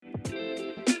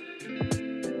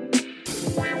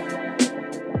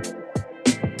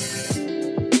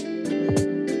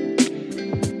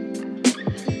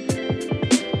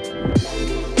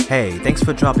Hey, thanks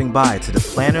for dropping by to the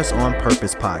Planners on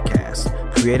Purpose podcast,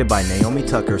 created by Naomi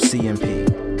Tucker,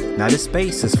 CMP. Now, this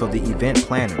space is for the event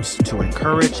planners to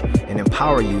encourage and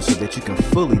empower you so that you can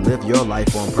fully live your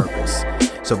life on purpose.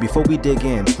 So before we dig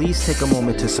in, please take a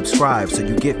moment to subscribe so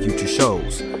you get future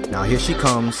shows. Now, here she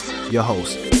comes, your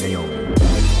host, Naomi.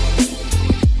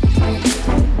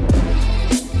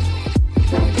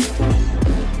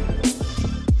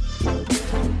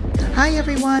 Hi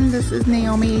everyone, this is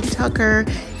Naomi Tucker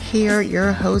here,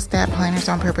 your host at Planners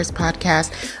on Purpose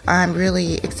podcast. I'm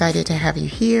really excited to have you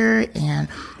here and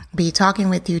be talking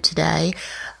with you today.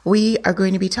 We are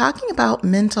going to be talking about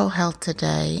mental health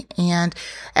today. And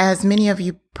as many of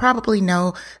you probably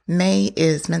know, May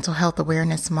is Mental Health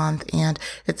Awareness Month, and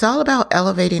it's all about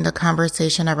elevating the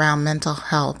conversation around mental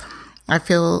health. I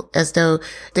feel as though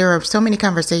there are so many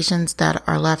conversations that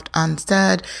are left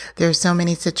unsaid. There's so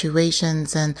many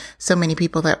situations and so many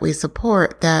people that we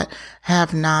support that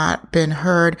have not been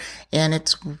heard. And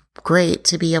it's great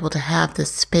to be able to have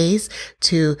this space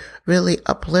to really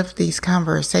uplift these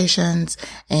conversations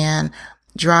and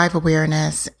drive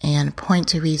awareness and point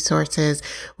to resources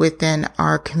within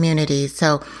our community.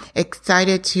 So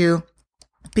excited to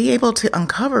be able to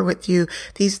uncover with you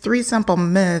these 3 simple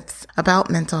myths about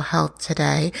mental health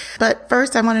today. But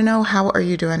first, I want to know, how are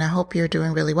you doing? I hope you're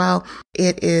doing really well.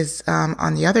 It is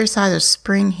on the other side of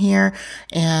spring here,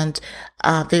 and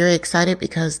very excited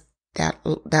because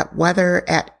that weather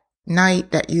at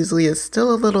night that usually is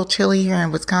still a little chilly here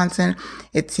in Wisconsin,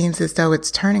 it seems as though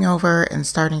it's turning over and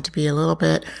starting to be a little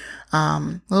bit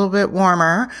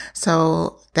warmer.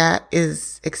 So that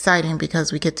is exciting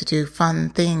because we get to do fun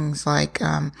things like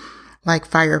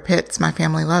fire pits. My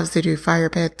family loves to do fire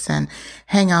pits and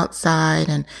hang outside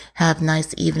and have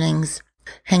nice evenings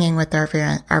hanging with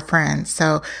our friends.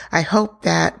 So I hope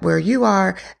that where you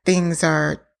are, things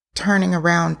are turning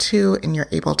around too, and you're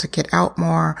able to get out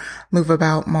more, move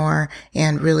about more,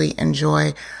 and really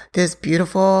enjoy this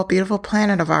beautiful, beautiful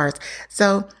planet of ours.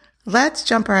 So let's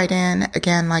jump right in.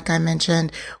 Again, like I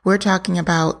mentioned, we're talking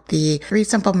about the 3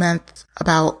 simple myths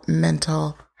about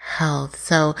mental health.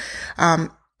 So,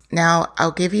 now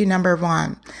I'll give you number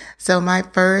 1. So my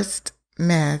first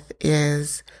myth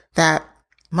is that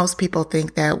most people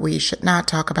think that we should not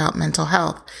talk about mental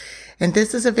health. And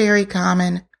this is a very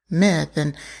common myth,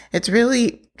 and it's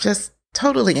really just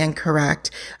totally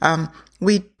incorrect.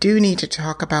 We do need to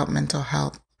talk about mental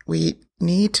health. We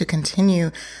need to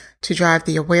continue to drive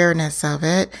the awareness of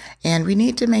it. And we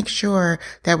need to make sure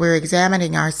that we're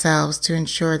examining ourselves to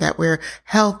ensure that we're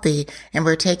healthy and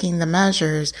we're taking the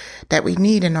measures that we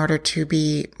need in order to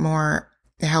be more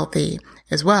healthy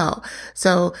as well.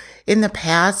 So in the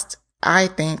past, I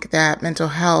think that mental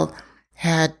health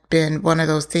had been one of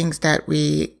those things that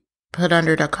we put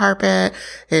under the carpet,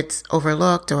 it's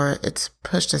overlooked or it's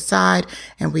pushed aside,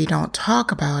 and we don't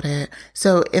talk about it.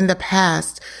 So in the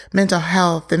past, mental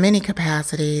health, the many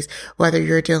capacities, whether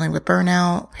you're dealing with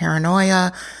burnout,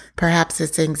 paranoia, perhaps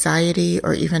it's anxiety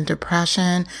or even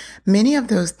depression, many of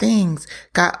those things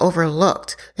got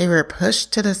overlooked. They were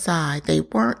pushed to the side. They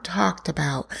weren't talked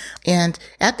about. And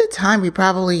at the time, we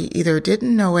probably either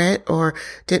didn't know it or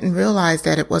didn't realize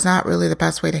that it was not really the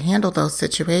best way to handle those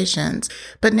situations.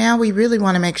 But now we really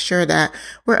want to make sure that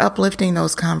we're uplifting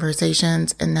those conversations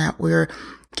and that we're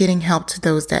getting help to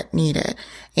those that need it.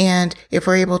 And if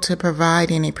we're able to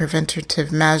provide any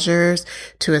preventative measures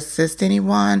to assist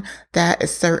anyone, that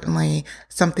is certainly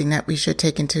something that we should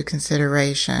take into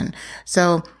consideration.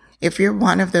 So if you're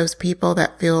one of those people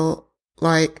that feel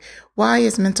like, why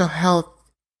is mental health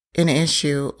an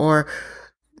issue? Or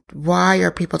why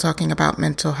are people talking about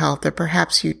mental health? Or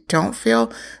perhaps you don't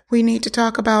feel we need to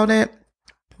talk about it.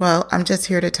 Well, I'm just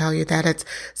here to tell you that it's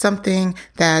something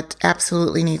that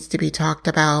absolutely needs to be talked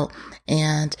about.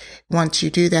 And once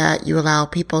you do that, you allow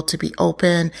people to be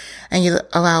open and you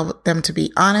allow them to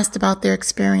be honest about their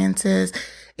experiences,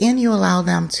 and you allow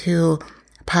them to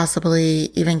possibly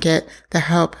even get the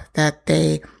help that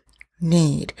they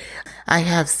need. I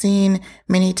have seen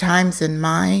many times in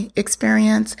my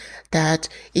experience that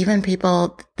even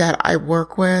people that I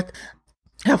work with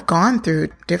have gone through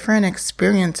different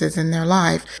experiences in their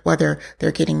life, whether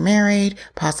they're getting married,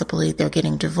 possibly they're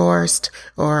getting divorced,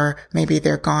 or maybe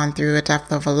they're gone through a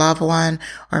death of a loved one,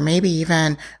 or maybe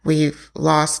even we've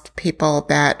lost people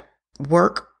that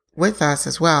work with us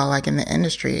as well, like in the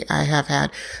industry. I have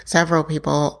had several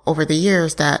people over the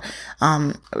years that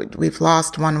we've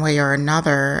lost one way or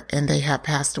another, and they have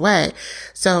passed away.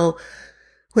 So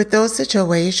with those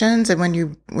situations, and when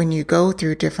you go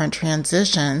through different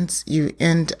transitions, you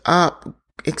end up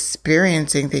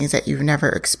experiencing things that you've never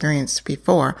experienced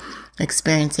before,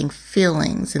 experiencing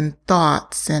feelings and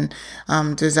thoughts and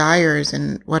desires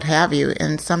and what have you.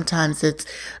 And sometimes it's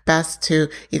best to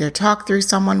either talk through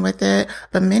someone with it,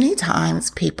 but many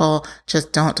times people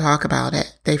just don't talk about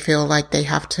it. They feel like they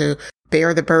have to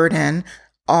bear the burden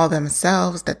all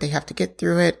themselves, that they have to get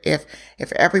through it.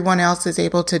 If everyone else is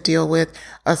able to deal with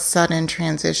a sudden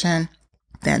transition,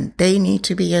 then they need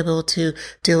to be able to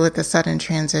deal with the sudden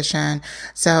transition.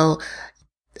 So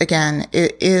again,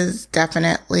 it is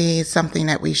definitely something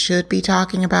that we should be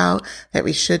talking about, that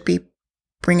we should be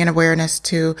bringing awareness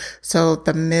to. So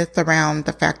the myth around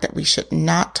the fact that we should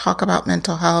not talk about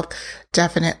mental health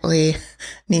definitely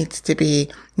needs to be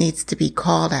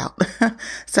called out.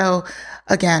 So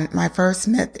again, my first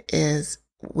myth is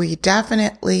we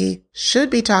definitely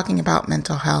should be talking about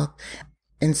mental health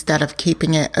instead of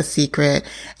keeping it a secret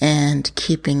and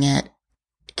keeping it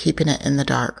in the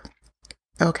dark.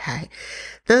 Okay.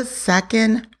 The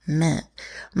second myth.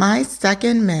 My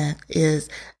second myth is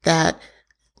that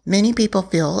many people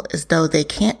feel as though they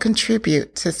can't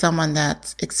contribute to someone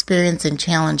that's experiencing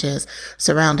challenges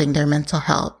surrounding their mental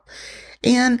health.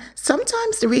 And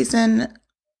sometimes the reason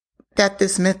that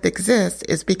this myth exists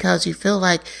is because you feel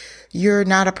like you're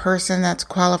not a person that's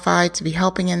qualified to be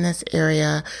helping in this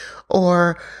area,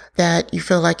 or that you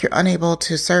feel like you're unable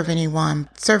to serve anyone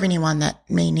that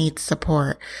may need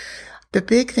support. The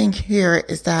big thing here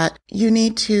is that you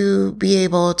need to be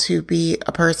able to be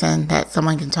a person that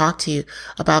someone can talk to you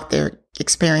about their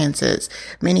experiences.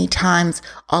 Many times,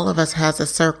 all of us has a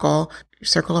circle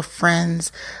of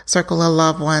friends, circle of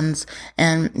loved ones,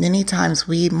 and many times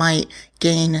we might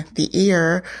gain the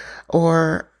ear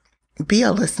or be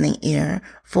a listening ear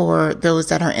for those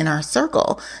that are in our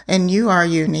circle. And you are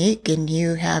unique and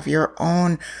you have your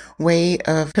own way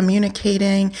of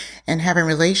communicating and having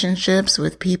relationships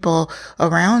with people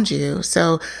around you.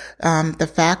 So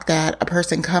the fact that a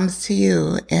person comes to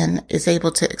you and is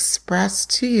able to express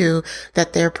to you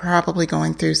that they're probably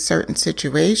going through certain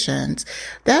situations,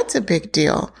 that's a big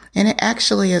deal. And it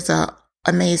actually is a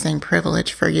amazing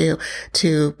privilege for you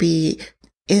to be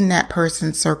in that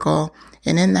person's circle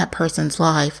and in that person's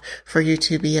life, for you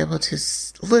to be able to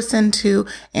listen to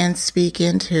and speak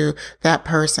into that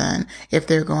person if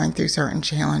they're going through certain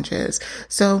challenges.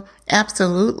 So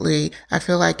absolutely, I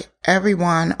feel like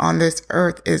everyone on this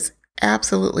earth is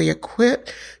absolutely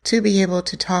equipped to be able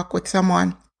to talk with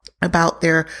someone about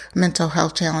their mental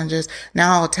health challenges.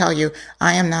 Now, I'll tell you,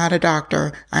 I am not a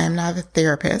doctor. I am not a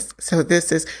therapist. So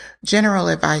this is general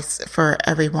advice for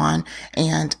everyone.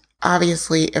 And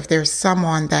obviously, if there's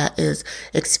someone that is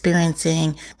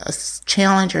experiencing a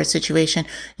challenge or a situation,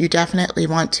 you definitely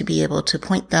want to be able to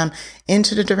point them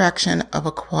into the direction of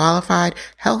a qualified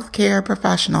healthcare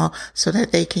professional so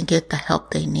that they can get the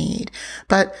help they need.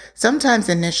 But sometimes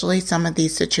initially, some of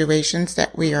these situations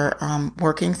that we are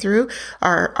working through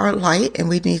are light, and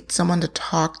we need someone to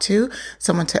talk to,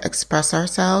 someone to express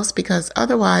ourselves, because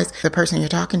otherwise the person you're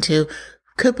talking to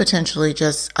could potentially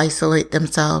just isolate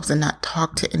themselves and not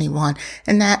talk to anyone.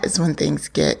 And that is when things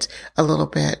get a little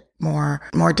bit more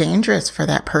dangerous for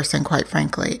that person, quite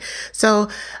frankly. So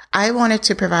I wanted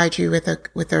to provide you with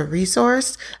a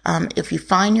resource. If you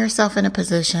find yourself in a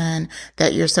position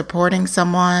that you're supporting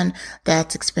someone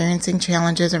that's experiencing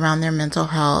challenges around their mental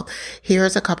health,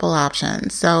 here's a couple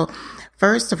options. So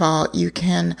first of all, you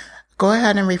can go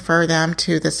ahead and refer them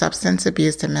to the Substance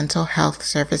Abuse and Mental Health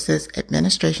Services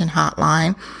Administration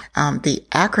Hotline. The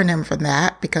acronym for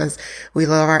that, because we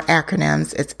love our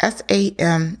acronyms, it's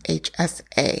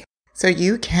SAMHSA. So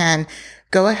you can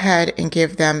go ahead and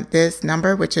give them this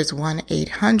number, which is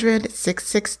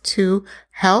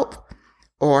 1-800-662-HELP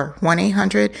or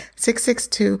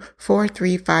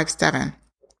 1-800-662-4357.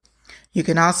 You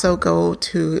can also go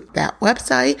to that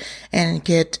website and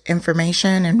get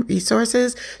information and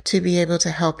resources to be able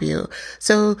to help you.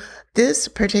 So this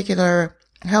particular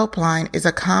helpline is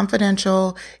a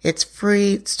confidential, it's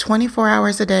free, it's 24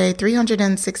 hours a day,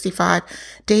 365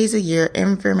 days a year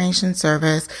information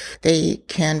service. They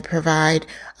can provide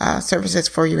services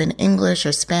for you in English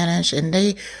or Spanish, and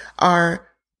they are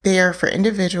there for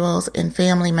individuals and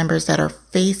family members that are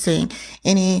facing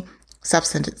any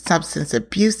substance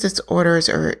abuse disorders,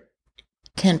 or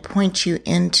can point you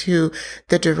into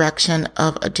the direction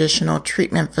of additional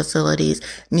treatment facilities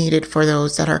needed for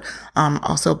those that are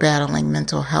also battling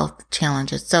mental health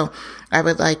challenges. So I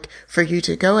would like for you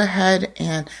to go ahead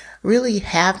and really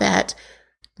have that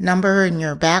number in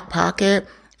your back pocket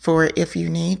for if you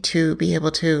need to be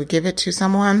able to give it to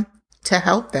someone to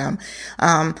help them.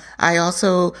 I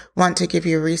also want to give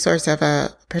you a resource of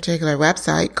a particular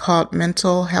website called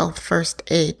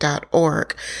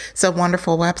mentalhealthfirstaid.org. It's a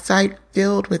wonderful website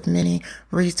filled with many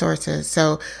resources.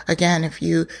 So again, if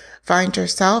you find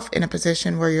yourself in a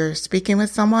position where you're speaking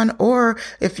with someone, or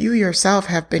if you yourself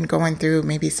have been going through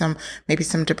maybe some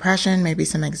depression, maybe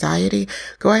some anxiety,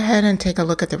 go ahead and take a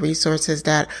look at the resources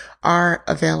that are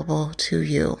available to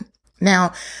you.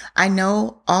 Now, I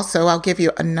know also, I'll give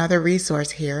you another resource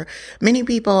here. Many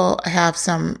people have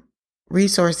some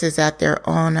resources at their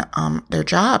own, their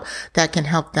job that can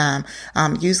help them.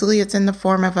 Usually it's in the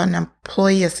form of an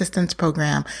employee assistance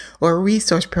program or a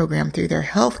resource program through their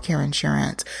healthcare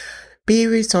insurance. Be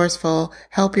resourceful,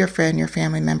 help your friend, your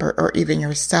family member, or even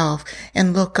yourself,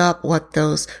 and look up what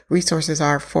those resources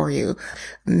are for you.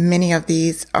 Many of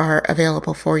these are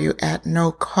available for you at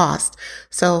no cost.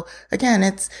 So again,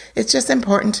 it's just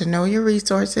important to know your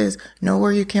resources, know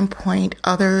where you can point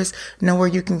others, know where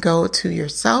you can go to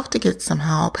yourself to get some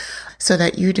help so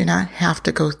that you do not have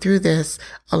to go through this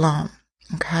alone.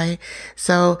 Okay.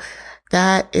 So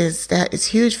that is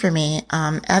huge for me.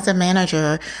 As a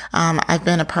manager, I've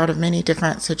been a part of many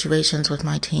different situations with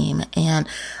my team, and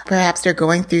perhaps they're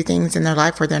going through things in their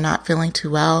life where they're not feeling too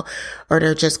well, or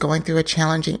they're just going through a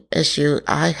challenging issue.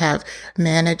 I have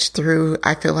managed through,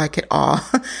 I feel like it all.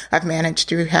 I've managed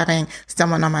through having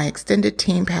someone on my extended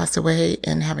team pass away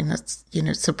and having to,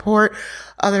 support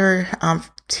other,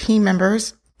 team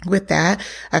members. With that,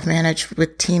 I've managed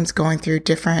with teams going through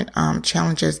different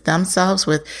challenges themselves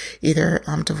with either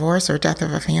divorce or death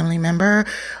of a family member,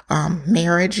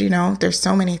 marriage, there's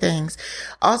so many things.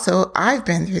 Also, I've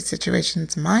been through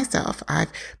situations myself.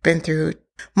 I've been through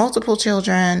multiple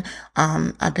children.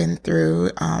 I've been through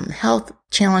health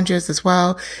challenges as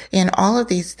well. And all of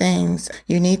these things,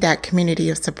 you need that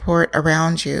community of support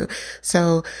around you.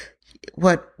 So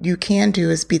what you can do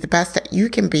is be the best that you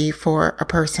can be for a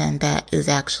person that is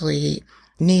actually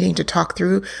needing to talk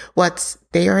through what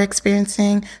they are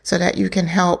experiencing so that you can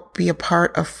help be a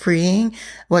part of freeing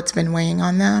what's been weighing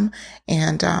on them.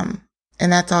 And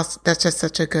that's just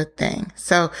such a good thing.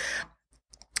 So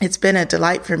it's been a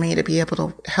delight for me to be able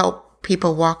to help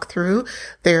people walk through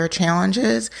their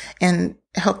challenges and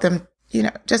help them,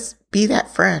 just be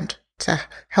that friend to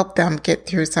help them get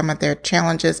through some of their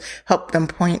challenges, help them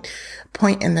point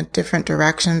in the different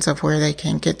directions of where they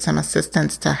can get some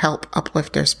assistance to help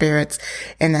uplift their spirits.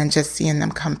 And then just seeing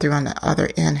them come through on the other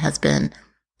end has been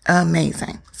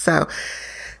amazing. So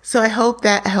I hope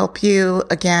that helped you.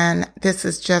 Again, this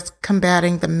is just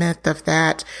combating the myth of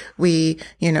that we,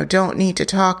 don't need to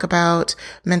talk about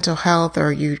mental health,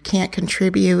 or you can't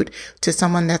contribute to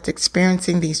someone that's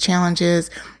experiencing these challenges.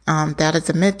 That is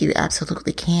a myth. You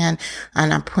absolutely can.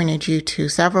 And I pointed you to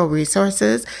several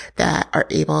resources that are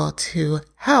able to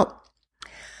help.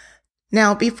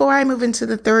 Now, before I move into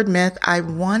the third myth, I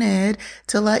wanted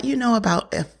to let you know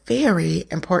about a very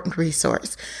important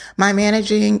resource. My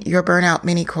Managing Your Burnout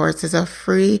mini course is a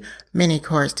free mini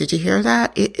course. Did you hear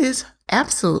that? It is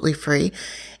absolutely free,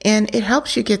 and it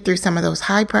helps you get through some of those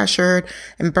high pressured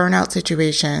and burnout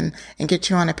situations and get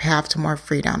you on a path to more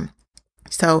freedom.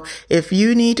 So if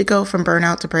you need to go from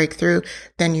burnout to breakthrough,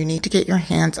 then you need to get your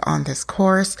hands on this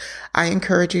course. I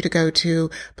encourage you to go to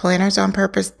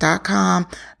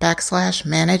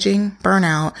plannersonpurpose.com/managing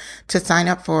burnout to sign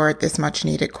up for this much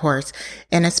needed course.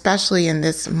 And especially in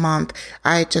this month,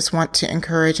 I just want to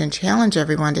encourage and challenge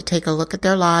everyone to take a look at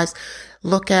their lives,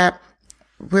 look at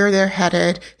where they're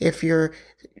headed. If you're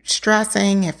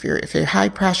stressing, if you're high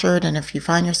pressured, and if you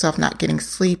find yourself not getting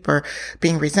sleep or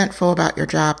being resentful about your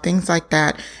job, things like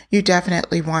that, you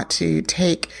definitely want to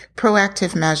take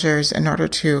proactive measures in order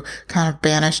to kind of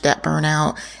banish that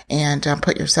burnout and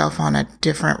put yourself on a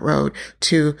different road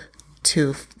to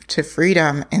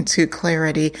freedom and to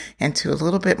clarity and to a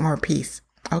little bit more peace.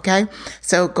 Okay.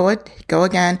 So go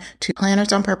again to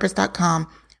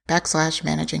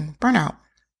plannersonpurpose.com/managing burnout.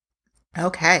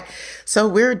 Okay, so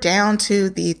we're down to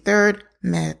the third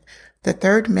myth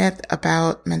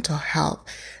about mental health.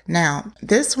 Now,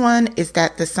 this one is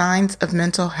that the signs of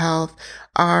mental health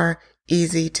are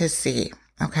easy to see.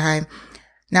 Okay,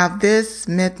 now this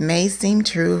myth may seem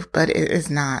true, but it is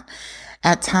not.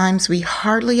 At times, we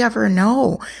hardly ever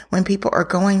know when people are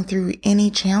going through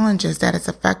any challenges that is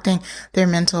affecting their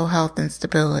mental health and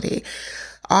stability.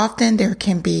 Often there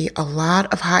can be a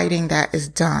lot of hiding that is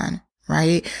done.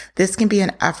 Right? This can be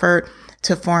an effort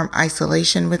to form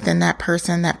isolation within that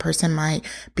person. That person might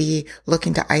be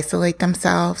looking to isolate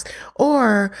themselves,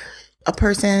 or a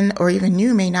person, or even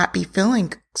you, may not be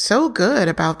feeling so good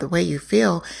about the way you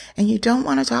feel and you don't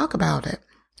want to talk about it.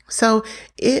 So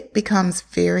it becomes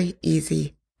very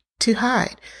easy to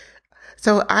hide.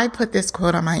 So I put this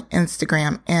quote on my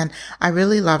Instagram and I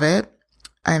really love it.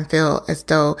 I feel as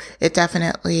though it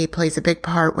definitely plays a big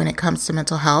part when it comes to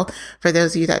mental health. For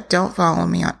those of you that don't follow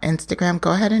me on Instagram,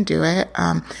 go ahead and do it.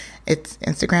 It's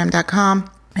Instagram.com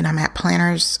and I'm at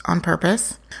Planners on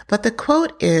Purpose. But the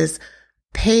quote is,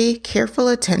 pay careful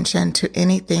attention to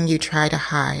anything you try to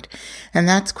hide. And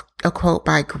that's a quote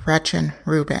by Gretchen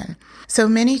Rubin. So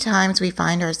many times we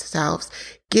find ourselves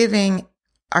giving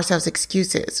ourselves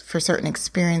excuses for certain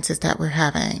experiences that we're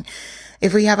having.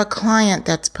 If we have a client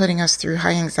that's putting us through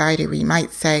high anxiety, we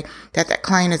might say that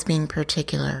client is being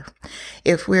particular.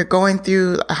 If we're going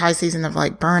through a high season of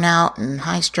like burnout and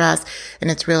high stress and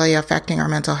it's really affecting our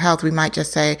mental health, we might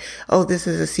just say, oh, this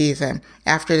is a season.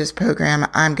 After this program,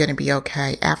 I'm going to be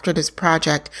okay. After this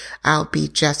project, I'll be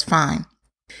just fine.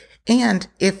 And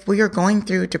if we are going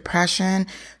through depression,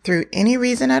 through any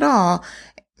reason at all,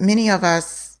 many of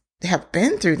us have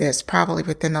been through this probably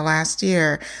within the last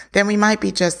year, then we might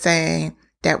be just saying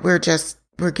that we're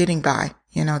getting by.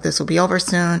 This will be over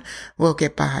soon. We'll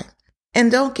get by.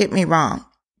 And don't get me wrong.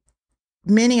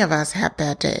 Many of us have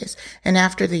bad days. And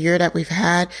after the year that we've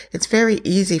had, it's very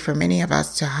easy for many of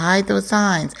us to hide those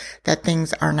signs that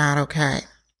things are not okay.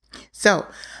 So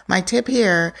my tip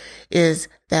here is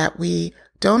that we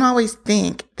don't always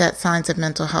think that signs of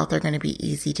mental health are going to be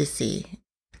easy to see.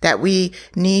 That we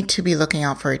need to be looking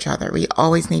out for each other. We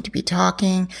always need to be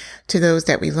talking to those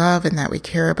that we love and that we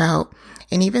care about.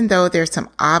 And even though there's some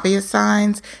obvious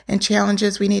signs and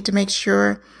challenges, we need to make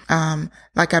sure,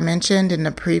 like I mentioned in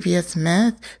the previous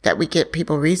myth, that we get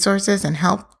people resources and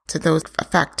help to those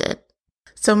affected.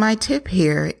 So my tip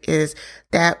here is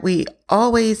that we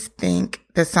always think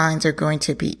the signs are going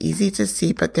to be easy to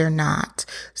see, but they're not.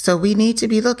 So we need to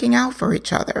be looking out for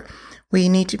each other. We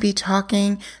need to be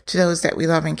talking to those that we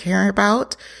love and care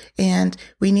about, and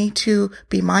we need to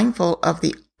be mindful of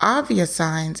the obvious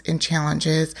signs and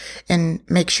challenges and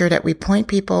make sure that we point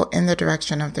people in the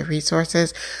direction of the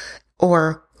resources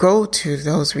or go to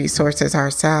those resources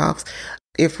ourselves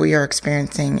if we are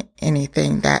experiencing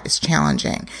anything that is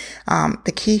challenging.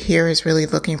 The key here is really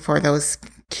looking for those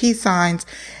key signs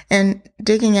and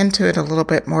digging into it a little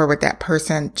bit more with that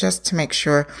person just to make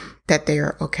sure that they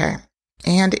are okay.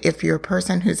 And if you're a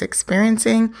person who's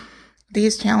experiencing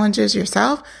these challenges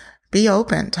yourself, be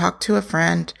open. Talk to a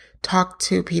friend. Talk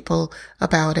to people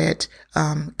about it.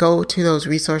 Go to those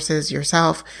resources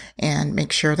yourself and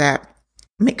make sure that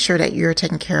you're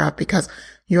taken care of because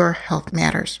your health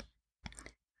matters.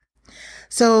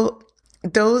 So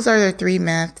those are the 3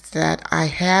 myths that I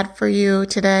had for you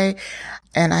today.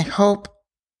 And I hope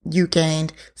you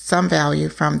gained some value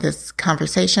from this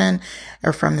conversation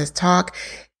or from this talk.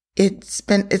 It's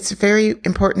a very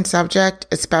important subject,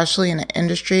 especially in an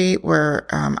industry where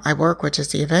I work, which is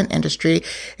the event industry.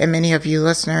 And many of you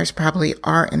listeners probably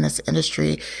are in this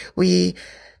industry. We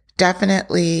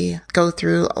definitely go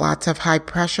through lots of high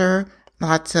pressure,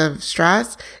 lots of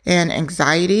stress and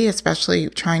anxiety, especially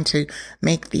trying to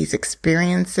make these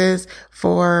experiences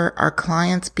for our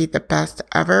clients be the best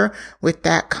ever. With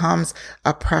that comes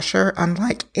a pressure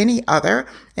unlike any other.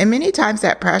 And many times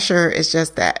that pressure is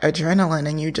just that adrenaline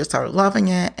and you just are loving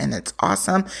it and it's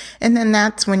awesome. And then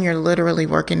that's when you're literally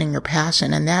working in your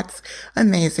passion, and that's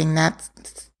amazing.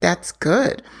 That's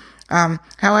good.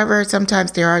 However,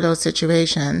 sometimes there are those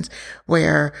situations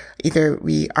where either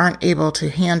we aren't able to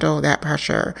handle that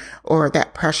pressure or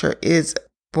that pressure is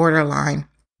borderline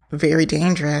very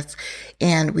dangerous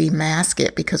and we mask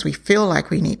it because we feel like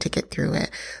we need to get through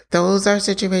it. Those are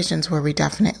situations where we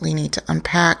definitely need to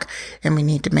unpack and we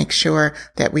need to make sure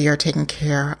that we are taking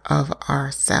care of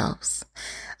ourselves.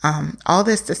 All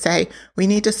this to say, we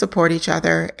need to support each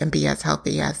other and be as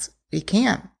healthy as we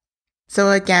can. So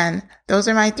again, those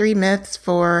are my 3 myths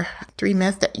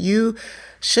that you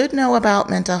should know about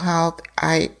mental health.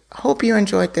 I hope you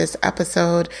enjoyed this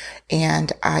episode,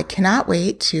 and I cannot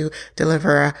wait to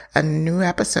deliver a new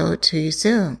episode to you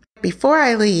soon. Before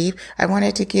I leave, I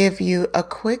wanted to give you a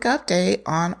quick update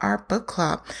on our book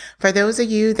club. For those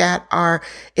of you that are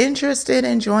interested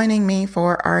in joining me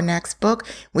for our next book,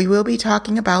 we will be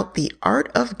talking about The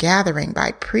Art of Gathering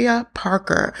by Priya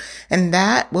Parker, and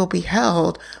that will be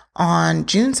held on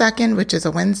June 2nd, which is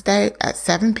a Wednesday at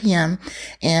 7 p.m.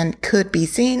 and could be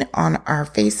seen on our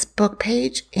Facebook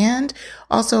page and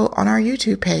also on our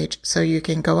YouTube page. So you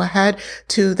can go ahead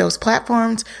to those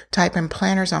platforms, type in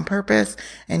Planners on Purpose,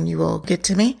 and you will get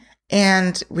to me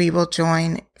and we will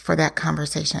join for that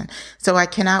conversation. So I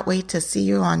cannot wait to see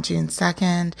you on June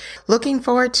 2nd. Looking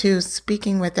forward to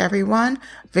speaking with everyone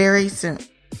very soon.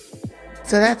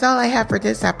 So that's all I have for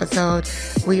this episode.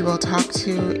 We will talk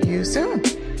to you soon.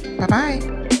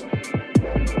 Bye-bye.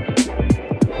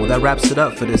 Well, that wraps it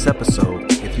up for this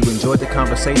episode. If you enjoyed the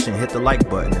conversation, hit the like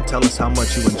button and tell us how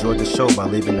much you enjoyed the show by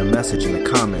leaving a message in the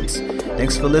comments.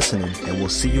 Thanks for listening, and we'll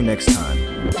see you next time.